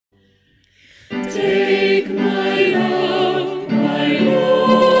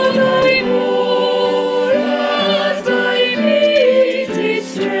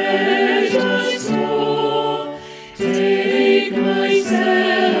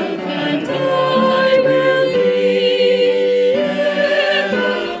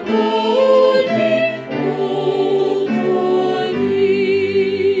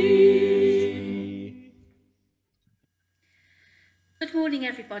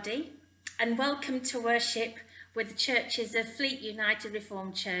everybody, and welcome to worship with the churches of Fleet United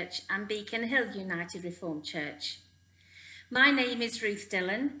Reformed Church and Beacon Hill United Reformed Church. My name is Ruth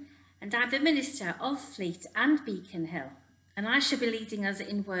Dillon, and I'm the minister of Fleet and Beacon Hill, and I shall be leading us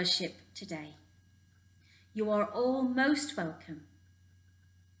in worship today. You are all most welcome.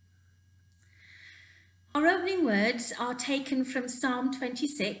 Our opening words are taken from Psalm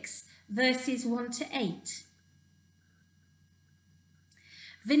 26, verses 1 to 8.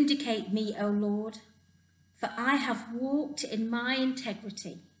 Vindicate me, O Lord, for I have walked in my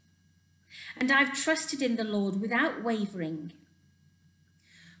integrity, and I've trusted in the Lord without wavering.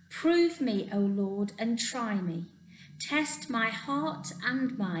 Prove me, O Lord, and try me. Test my heart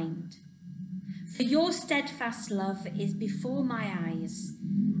and mind. For your steadfast love is before my eyes,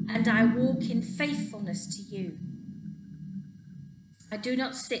 and I walk in faithfulness to you. I do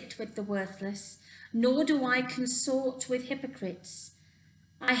not sit with the worthless, nor do I consort with hypocrites.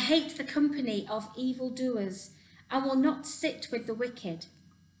 I hate the company of evildoers. I will not sit with the wicked.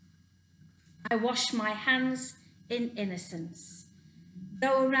 I wash my hands in innocence.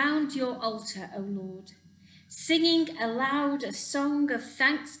 Go around your altar, O Lord, singing aloud a song of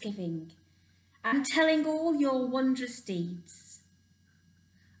thanksgiving and telling all your wondrous deeds.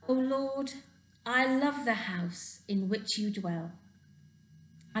 O Lord, I love the house in which you dwell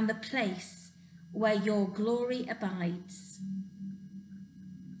and the place where your glory abides.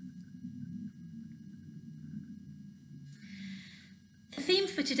 The theme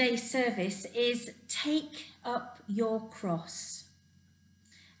for today's service is Take Up Your Cross.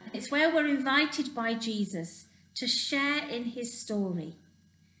 And it's where we're invited by Jesus to share in his story,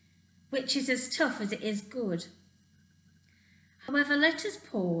 which is as tough as it is good. However, let us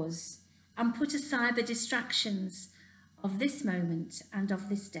pause and put aside the distractions of this moment and of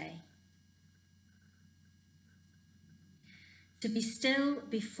this day. To be still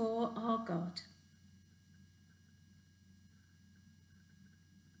before our God.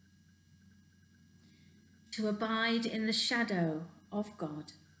 To abide in the shadow of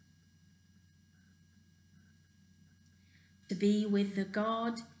God. To be with the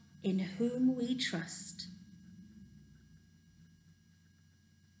God in whom we trust.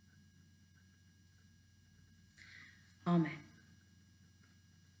 Amen.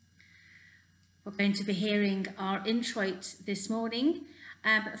 We're going to be hearing our introit this morning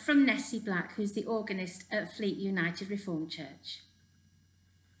from Nessie Black, who's the organist at Fleet United Reformed Church.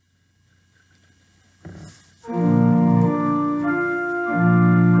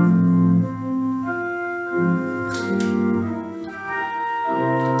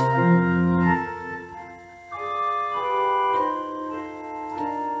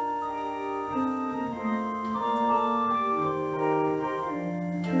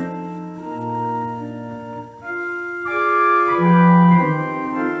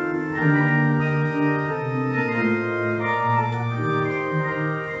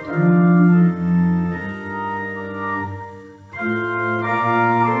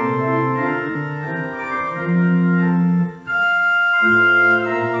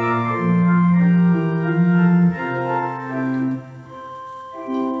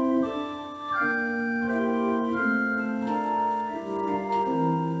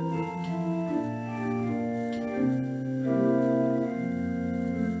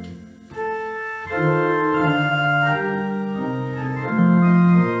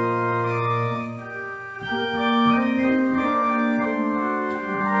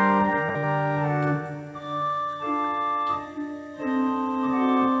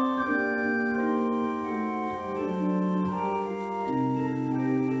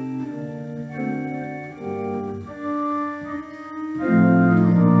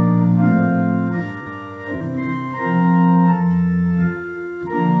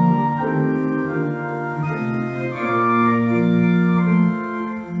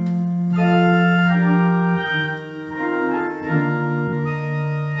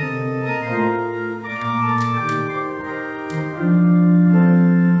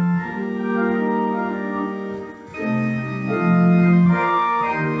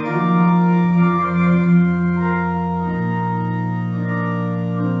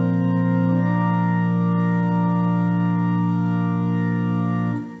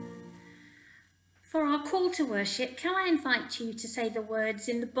 To worship, can I invite you to say the words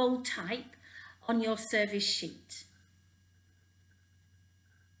in the bold type on your service sheet?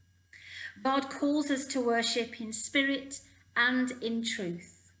 God calls us to worship in spirit and in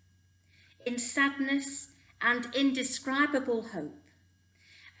truth, in sadness and indescribable hope,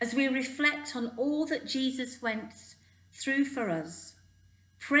 as we reflect on all that Jesus went through for us.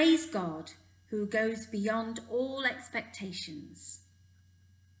 Praise God, who goes beyond all expectations.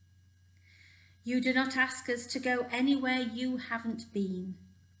 You do not ask us to go anywhere you haven't been.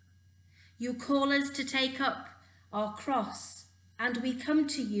 You call us to take up our cross, and we come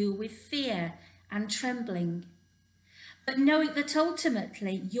to you with fear and trembling, but knowing that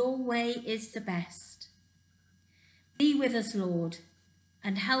ultimately your way is the best. Be with us, Lord,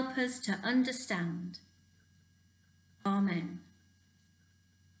 and help us to understand. Amen.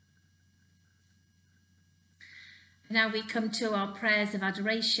 Now we come to our prayers of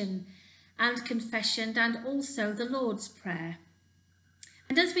adoration and confession, and also the Lord's Prayer.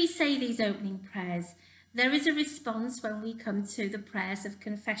 And as we say these opening prayers, there is a response when we come to the prayers of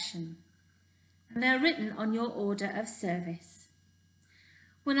confession, and they're written on your order of service.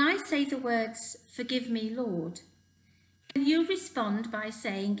 When I say the words, "Forgive me, Lord," can you respond by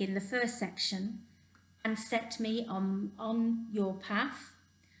saying in the first section, "And set me on your path,"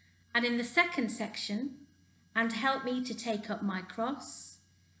 and in the second section, "And help me to take up my cross,"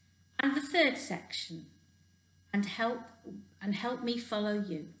 and the third section, and help me follow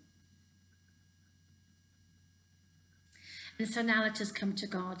you." And so now let us come to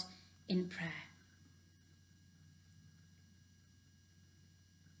God in prayer.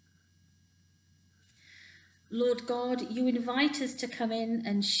 Lord God, you invite us to come in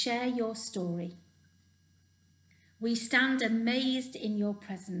and share your story. We stand amazed in your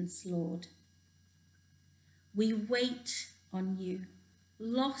presence, Lord. We wait on you,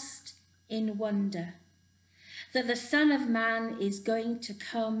 lost in wonder, that the Son of Man is going to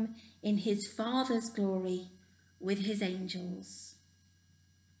come in his Father's glory with his angels.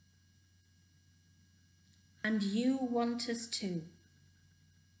 And you want us too.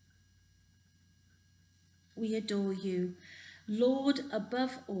 We adore you, Lord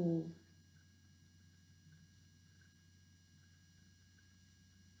above all.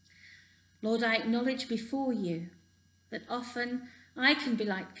 Lord, I acknowledge before you that often I can be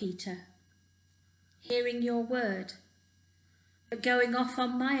like Peter, hearing your word, but going off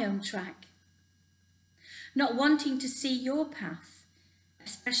on my own track, not wanting to see your path,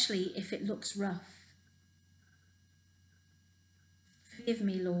 especially if it looks rough. Forgive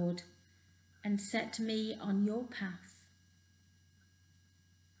me, Lord, and set me on your path.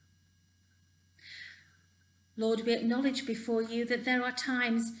 Lord, we acknowledge before you that there are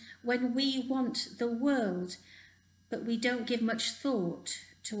times when we want the world, but we don't give much thought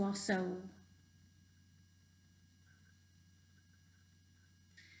to our soul.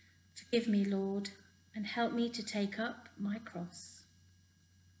 Forgive me, Lord, and help me to take up my cross.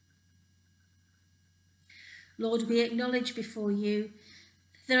 Lord, we acknowledge before you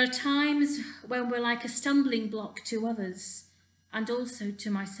there are times when we're like a stumbling block to others and also to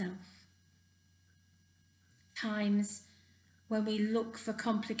myself. Times when we look for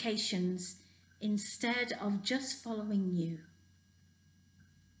complications instead of just following you.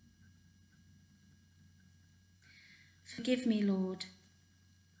 Forgive me, Lord,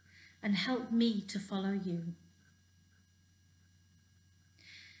 and help me to follow you.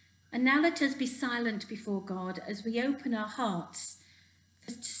 And now let us be silent before God as we open our hearts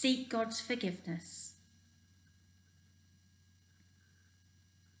to seek God's forgiveness.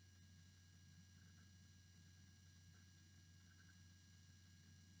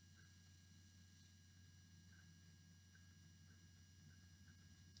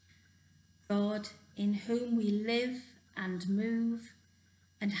 God, in whom we live and move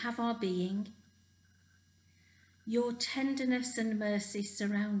and have our being, your tenderness and mercy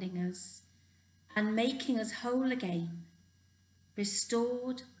surrounding us and making us whole again,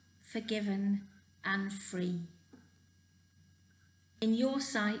 restored, forgiven, and free. In your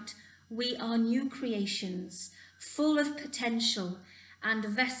sight, we are new creations, full of potential and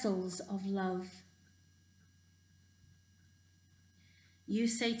vessels of love. You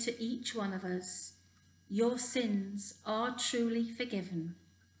say to each one of us, your sins are truly forgiven.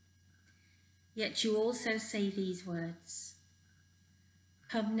 Yet you also say these words,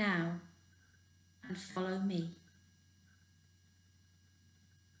 come now and follow me.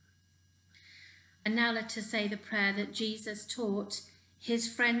 And now let us say the prayer that Jesus taught his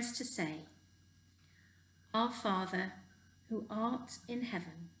friends to say. Our Father, who art in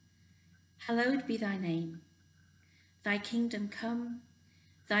heaven, hallowed be thy name. Thy kingdom come,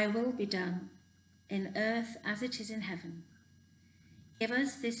 thy will be done, in earth as it is in heaven. Give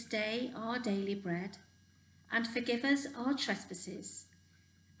us this day our daily bread, and forgive us our trespasses,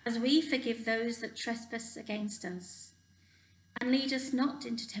 as we forgive those that trespass against us. And lead us not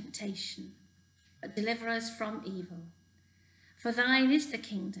into temptation, but deliver us from evil. For thine is the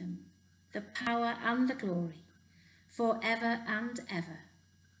kingdom, the power and the glory, for ever and ever.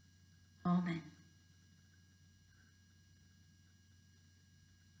 Amen.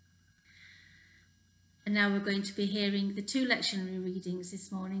 And now we're going to be hearing the two lectionary readings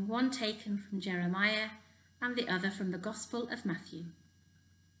this morning, one taken from Jeremiah and the other from the Gospel of Matthew.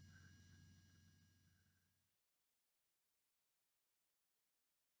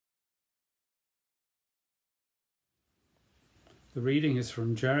 The reading is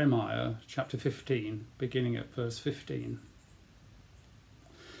from Jeremiah chapter 15, beginning at verse 15.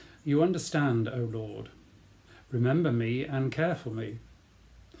 You understand, O Lord. Remember me and care for me.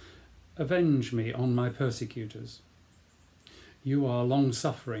 Avenge me on my persecutors. You are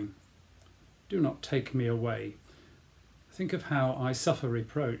long-suffering. Do not take me away. Think of how I suffer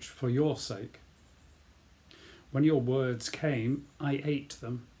reproach for your sake. When your words came, I ate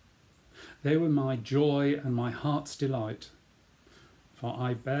them. They were my joy and my heart's delight. For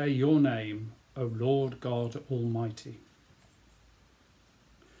I bear your name, O Lord God Almighty.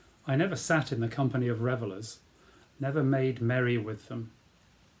 I never sat in the company of revellers, never made merry with them.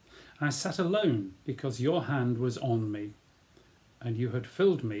 I sat alone because your hand was on me, and you had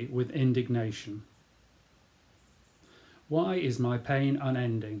filled me with indignation. Why is my pain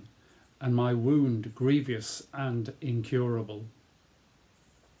unending, and my wound grievous and incurable?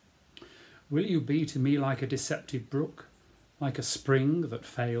 Will you be to me like a deceptive brook, like a spring that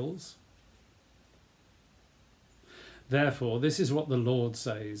fails? Therefore, this is what the Lord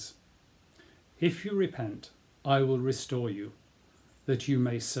says. If you repent, I will restore you, that you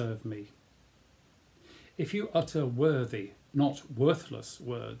may serve me. If you utter worthy, not worthless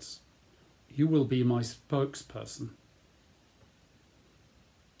words, you will be my spokesperson.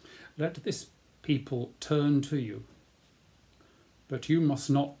 Let this people turn to you, but you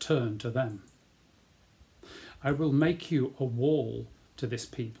must not turn to them. I will make you a wall to this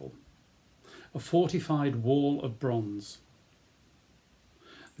people, a fortified wall of bronze.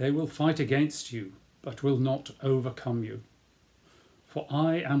 They will fight against you, but will not overcome you. For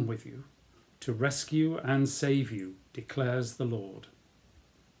I am with you, to rescue and save you, declares the Lord.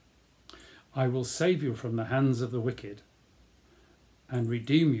 I will save you from the hands of the wicked, and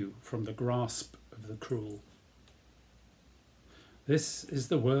redeem you from the grasp of the cruel. This is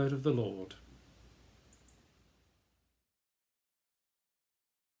the word of the Lord.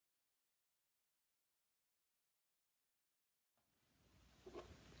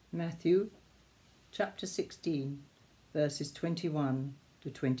 Matthew chapter 16, verses 21 to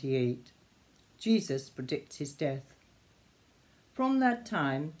 28. Jesus predicts his death. From that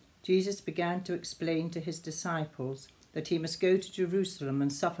time, Jesus began to explain to his disciples that he must go to Jerusalem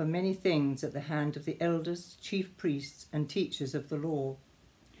and suffer many things at the hand of the elders, chief priests, and teachers of the law,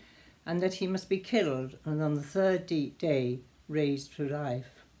 and that he must be killed and on the third day raised to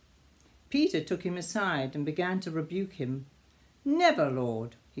life. Peter took him aside and began to rebuke him. "Never,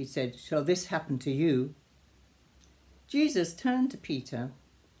 Lord," he said, "shall this happen to you." Jesus turned to Peter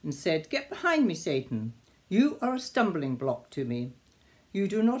and said, "Get behind me, Satan. You are a stumbling block to me. You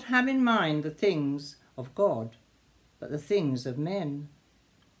do not have in mind the things of God, but the things of men."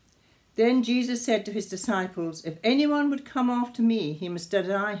 Then Jesus said to his disciples, "If anyone would come after me, he must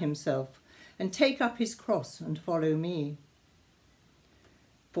deny himself and take up his cross and follow me.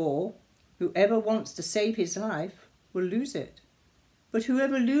 For whoever wants to save his life will lose it, but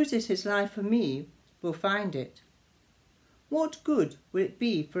whoever loses his life for me will find it. What good will it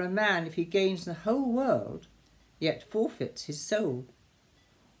be for a man if he gains the whole world, yet forfeits his soul?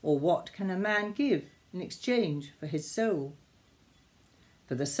 Or what can a man give in exchange for his soul?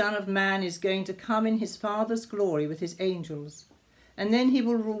 For the Son of Man is going to come in his Father's glory with his angels, and then he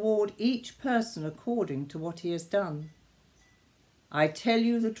will reward each person according to what he has done. I tell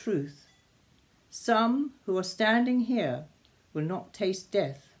you the truth, some who are standing here will not taste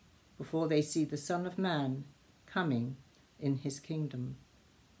death before they see the Son of Man coming in his kingdom."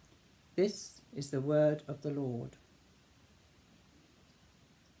 This is the word of the Lord.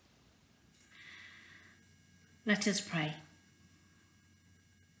 Let us pray.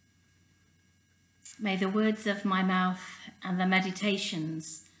 May the words of my mouth and the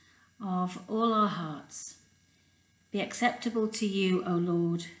meditations of all our hearts be acceptable to you, O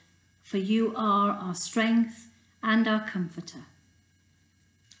Lord, for you are our strength and our comforter.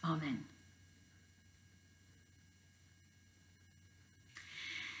 Amen.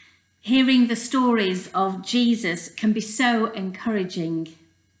 Hearing the stories of Jesus can be so encouraging.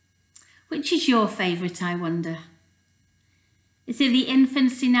 Which is your favourite, I wonder? Is it the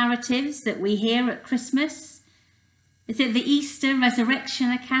infancy narratives that we hear at Christmas? Is it the Easter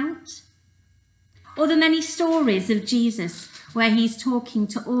resurrection account? Or the many stories of Jesus where he's talking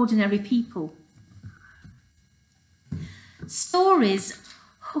to ordinary people? Stories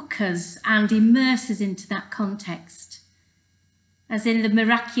hook us and immerse us into that context. as in the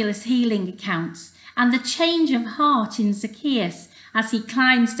miraculous healing accounts, and the change of heart in Zacchaeus as he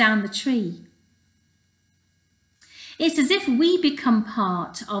climbs down the tree. It's as if we become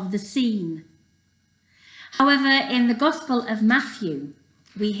part of the scene. However, in the Gospel of Matthew,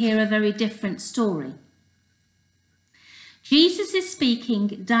 we hear a very different story. Jesus is speaking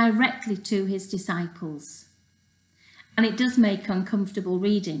directly to his disciples, and it does make uncomfortable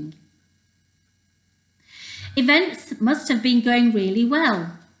reading. Events must have been going really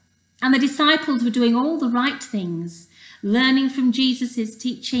well, and the disciples were doing all the right things, learning from Jesus'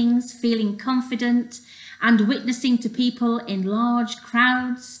 teachings, feeling confident, and witnessing to people in large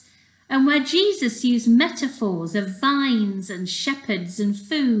crowds, and where Jesus used metaphors of vines and shepherds and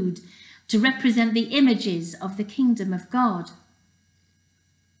food to represent the images of the kingdom of God.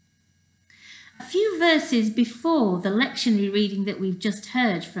 A few verses before the lectionary reading that we've just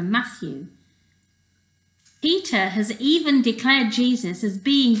heard from Matthew, Peter has even declared Jesus as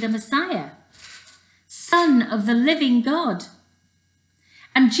being the Messiah, Son of the living God,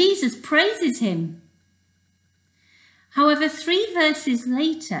 and Jesus praises him. However, 3 verses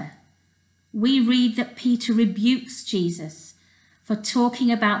later, we read that Peter rebukes Jesus for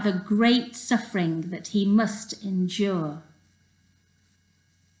talking about the great suffering that he must endure.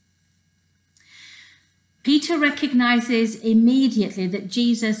 Peter recognizes immediately that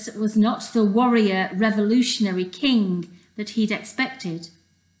Jesus was not the warrior revolutionary king that he'd expected,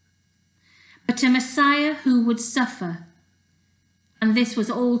 but a Messiah who would suffer, and this was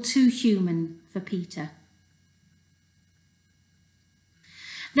all too human for Peter.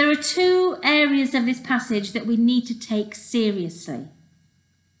 There are 2 areas of this passage that we need to take seriously.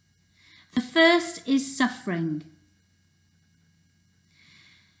 The first is suffering.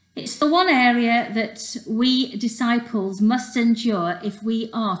 It's the one area that we disciples must endure if we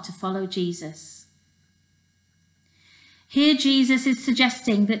are to follow Jesus. Here Jesus is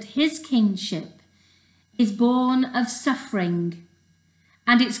suggesting that his kingship is born of suffering,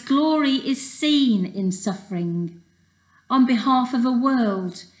 and its glory is seen in suffering on behalf of a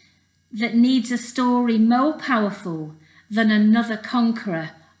world that needs a story more powerful than another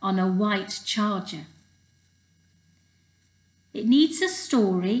conqueror on a white charger. It needs a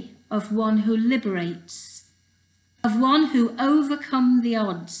story of one who liberates, of one who overcomes the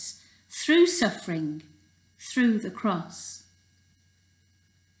odds through suffering, through the cross.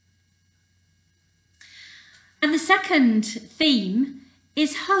 And the second theme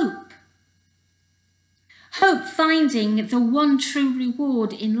is hope. Hope finding the one true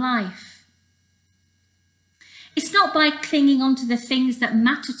reward in life. It's not by clinging on to the things that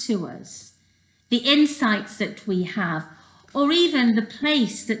matter to us, the insights that we have, or even the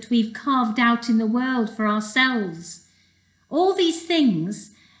place that we've carved out in the world for ourselves. All these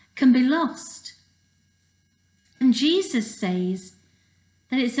things can be lost. And Jesus says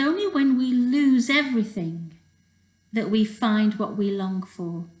that it's only when we lose everything that we find what we long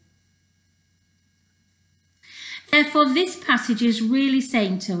for. Therefore, this passage is really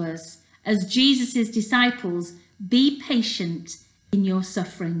saying to us, as Jesus' disciples, be patient in your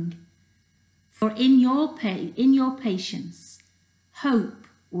suffering. For in your patience, hope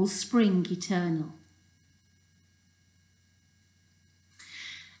will spring eternal.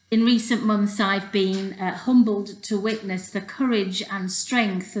 In recent months, I've been humbled to witness the courage and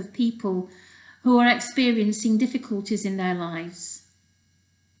strength of people who are experiencing difficulties in their lives.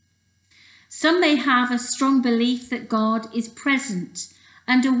 Some may have a strong belief that God is present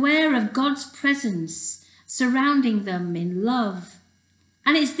and aware of God's presence surrounding them in love.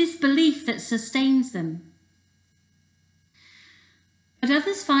 And it's this belief that sustains them. But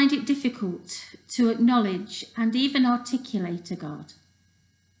others find it difficult to acknowledge and even articulate a God.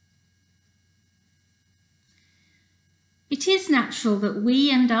 It is natural that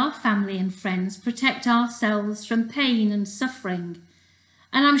we and our family and friends protect ourselves from pain and suffering.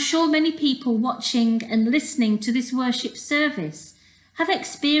 And I'm sure many people watching and listening to this worship service have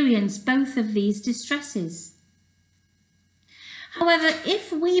experienced both of these distresses. However,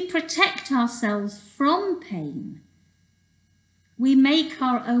 if we protect ourselves from pain, we make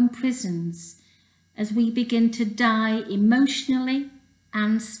our own prisons as we begin to die emotionally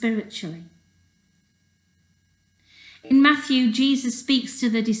and spiritually. In Matthew, Jesus speaks to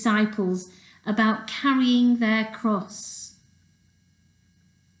the disciples about carrying their cross.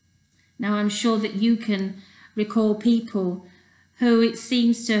 Now, I'm sure that you can recall people who it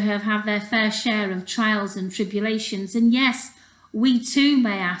seems to have had their fair share of trials and tribulations, and yes, we too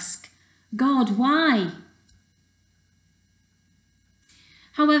may ask, God, why?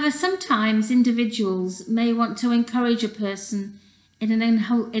 However, sometimes individuals may want to encourage a person in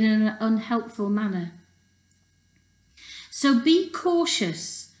an unhelpful manner. So be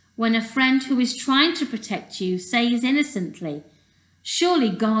cautious when a friend who is trying to protect you says innocently, "Surely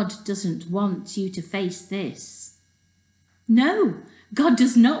God doesn't want you to face this." No, God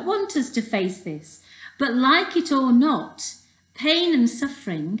does not want us to face this, but like it or not, pain and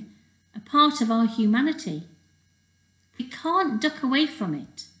suffering are part of our humanity. We can't duck away from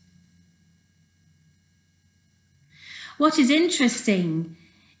it. What is interesting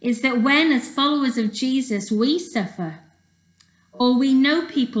is that when, as followers of Jesus, we suffer, or we know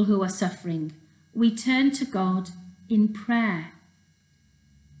people who are suffering, we turn to God in prayer.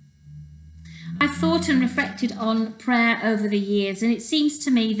 I've thought and reflected on prayer over the years, and it seems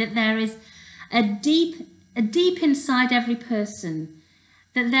to me that there is a deep inside every person,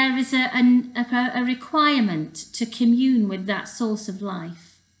 that there is a requirement to commune with that source of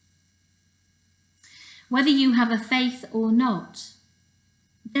life. Whether you have a faith or not,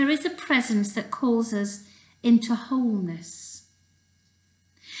 there is a presence that calls us into wholeness.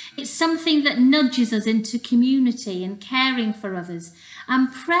 It's something that nudges us into community and caring for others. And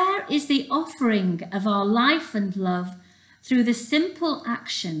prayer is the offering of our life and love through the simple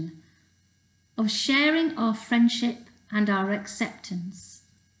action of sharing our friendship and our acceptance.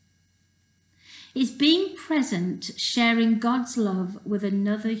 It's being present, sharing God's love with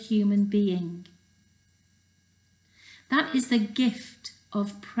another human being. That is the gift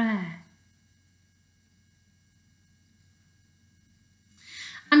of prayer.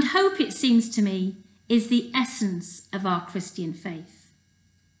 And hope, it seems to me, is the essence of our Christian faith.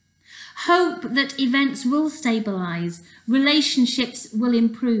 Hope that events will stabilise, relationships will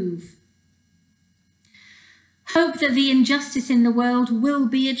improve. Hope that the injustice in the world will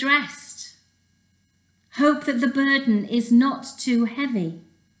be addressed. Hope that the burden is not too heavy.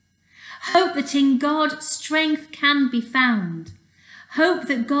 Hope that in God strength can be found. Hope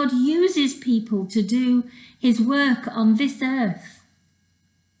that God uses people to do his work on this earth.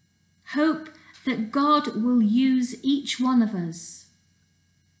 Hope that God will use each one of us.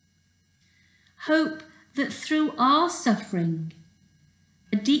 Hope that through our suffering,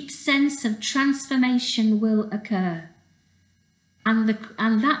 a deep sense of transformation will occur, and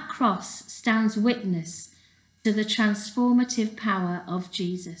that cross stands witness to the transformative power of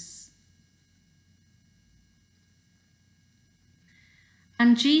Jesus.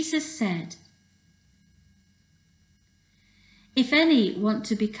 And Jesus said, "If any want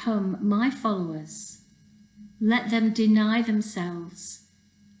to become my followers, let them deny themselves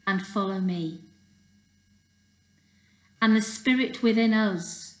and follow me." And the Spirit within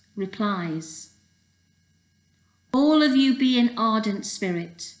us replies, "All of you be in ardent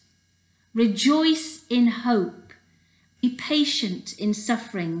spirit, rejoice in hope, be patient in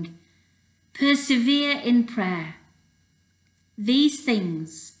suffering, persevere in prayer. These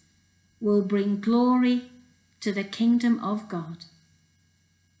things will bring glory to the kingdom of God."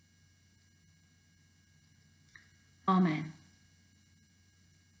 Amen.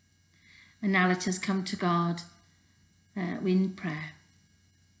 And now let us come to God in prayer.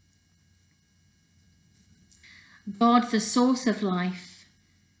 God, the source of life,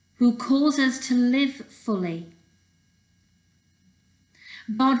 who calls us to live fully.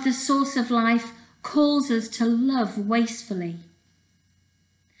 God, the source of life, calls us to love wastefully.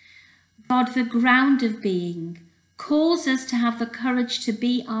 God, the ground of being, calls us to have the courage to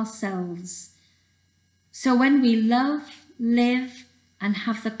be ourselves. So when we love, live, and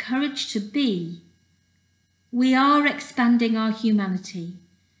have the courage to be, we are expanding our humanity,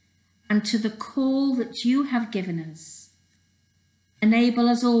 and to the call that you have given us, enable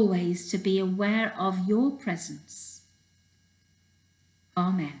us always to be aware of your presence.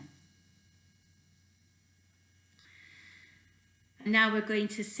 Amen. And now we're going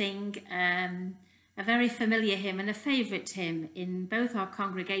to sing a very familiar hymn and a favourite hymn in both our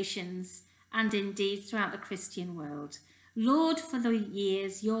congregations and indeed throughout the Christian world. Lord, for the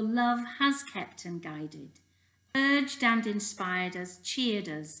years your love has kept and guided, urged and inspired us, cheered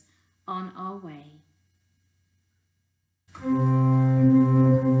us on our way.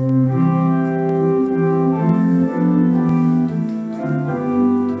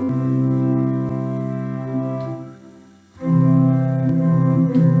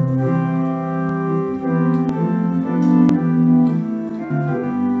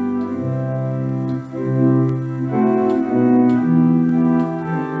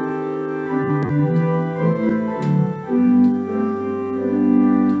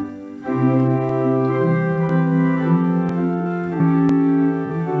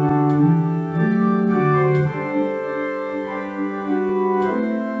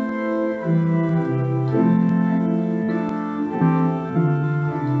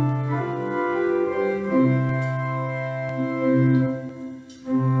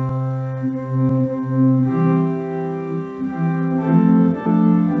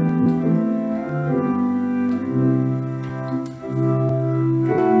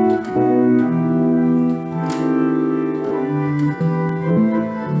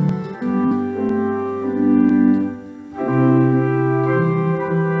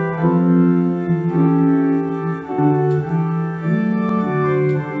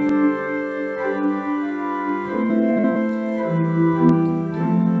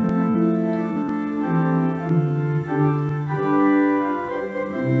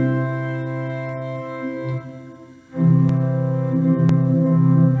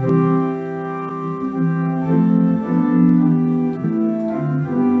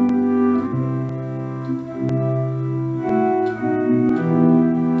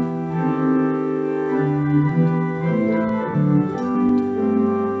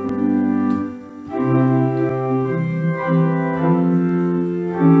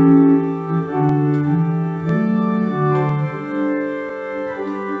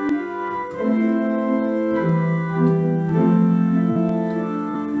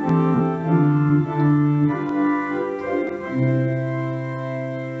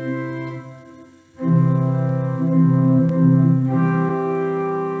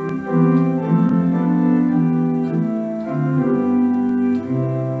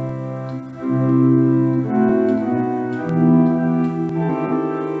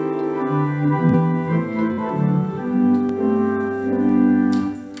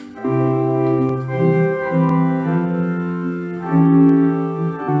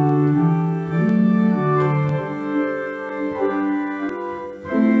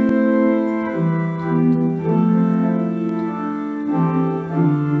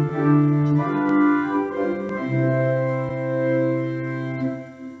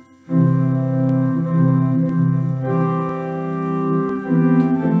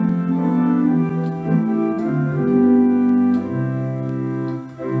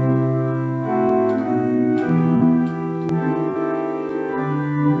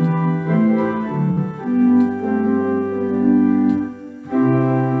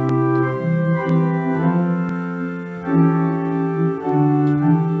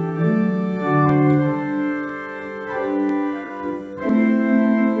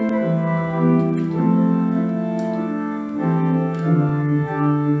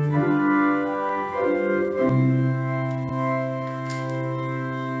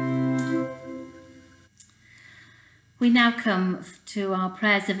 We now come to our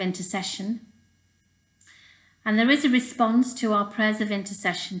prayers of intercession. And there is a response to our prayers of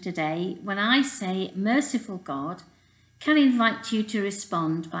intercession today. When I say, merciful God, can I invite you to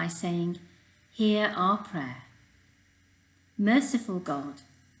respond by saying, hear our prayer. Merciful God,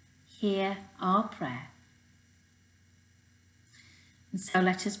 hear our prayer. And so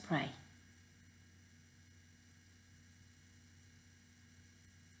let us pray.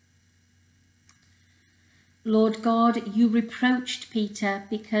 Lord God, you reproached Peter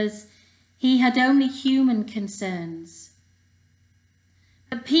because he had only human concerns.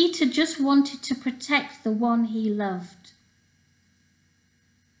 But Peter just wanted to protect the one he loved.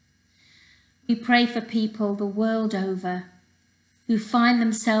 We pray for people the world over who find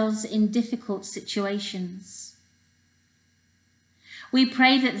themselves in difficult situations. We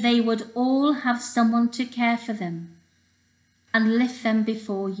pray that they would all have someone to care for them and lift them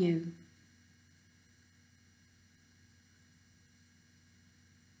before you.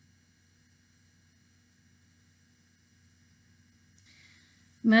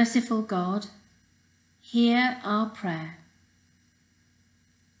 Merciful God, hear our prayer.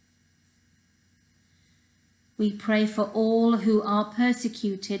 We pray for all who are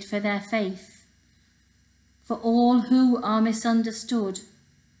persecuted for their faith, for all who are misunderstood,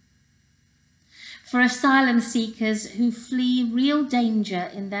 for asylum seekers who flee real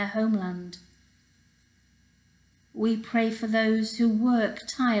danger in their homeland. We pray for those who work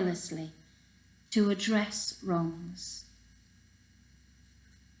tirelessly to address wrongs.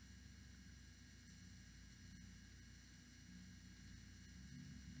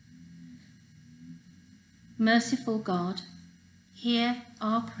 Merciful God, hear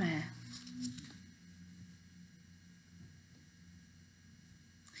our prayer.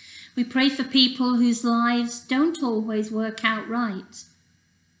 We pray for people whose lives don't always work out right,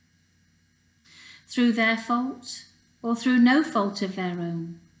 through their fault or through no fault of their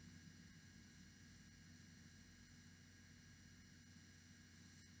own.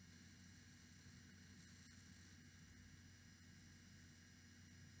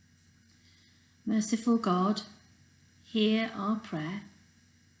 Merciful God, hear our prayer.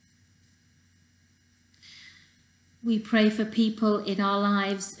 We pray for people in our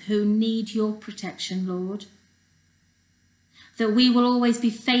lives who need your protection, Lord, that we will always be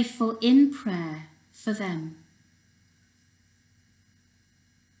faithful in prayer for them.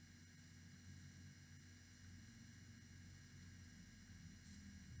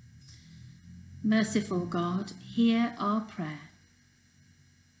 Merciful God, hear our prayer.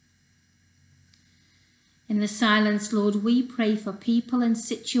 In the silence, Lord, we pray for people and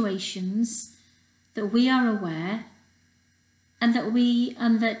situations that we are aware and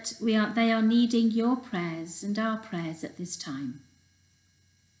that they are needing your prayers and our prayers at this time.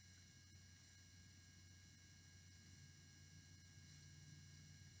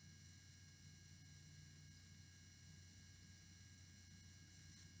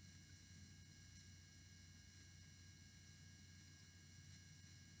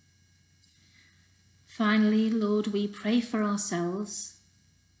 Finally, Lord, we pray for ourselves,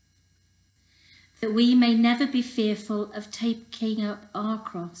 that we may never be fearful of taking up our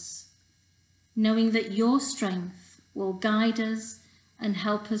cross, knowing that your strength will guide us and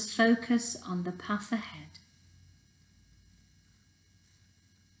help us focus on the path ahead.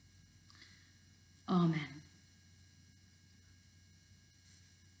 Amen.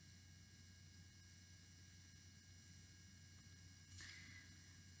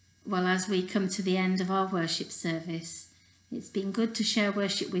 Well, as we come to the end of our worship service, it's been good to share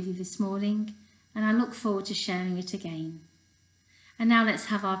worship with you this morning, and I look forward to sharing it again. And now let's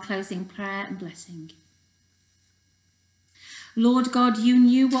have our closing prayer and blessing. Lord God, you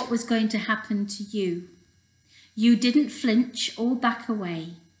knew what was going to happen to you. You didn't flinch or back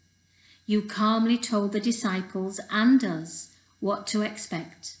away. You calmly told the disciples and us what to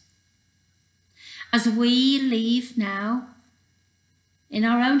expect. As we leave now in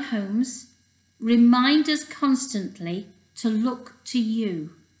our own homes, remind us constantly to look to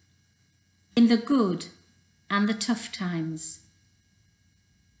you in the good and the tough times.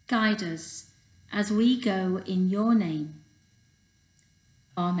 Guide us as we go in your name.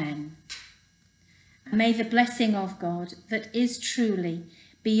 Amen. And may the blessing of God, that is truly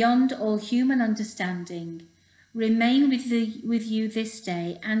beyond all human understanding, remain with you this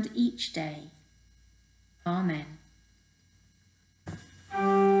day and each day. Amen.